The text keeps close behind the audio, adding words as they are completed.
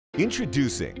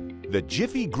Introducing the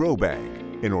Jiffy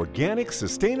Growbag, an organic,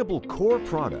 sustainable core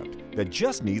product that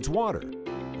just needs water.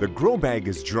 The Growbag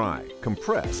is dry,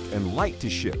 compressed, and light to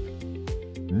ship.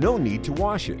 No need to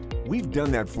wash it. We've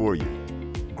done that for you.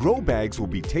 Growbags will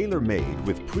be tailor-made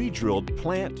with pre-drilled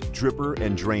plant, dripper,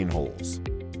 and drain holes.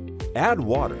 Add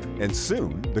water, and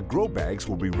soon the Growbags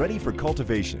will be ready for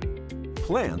cultivation.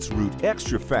 Plants root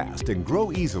extra fast and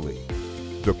grow easily.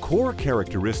 The core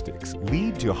characteristics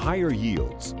lead to higher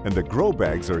yields, and the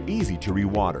Growbags are easy to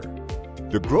rewater.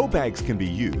 The Growbags can be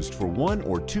used for 1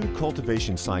 or 2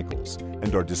 cultivation cycles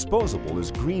and are disposable as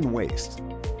green waste.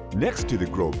 Next to the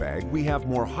Growbag, we have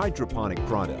more hydroponic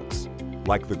products,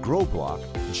 like the Grow Block,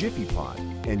 Jiffy Pot,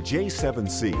 and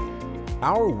J7C.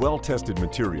 Our well-tested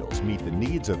materials meet the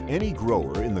needs of any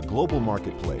grower in the global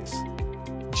marketplace.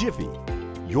 Jiffy,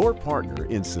 your partner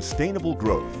in sustainable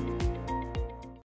growth.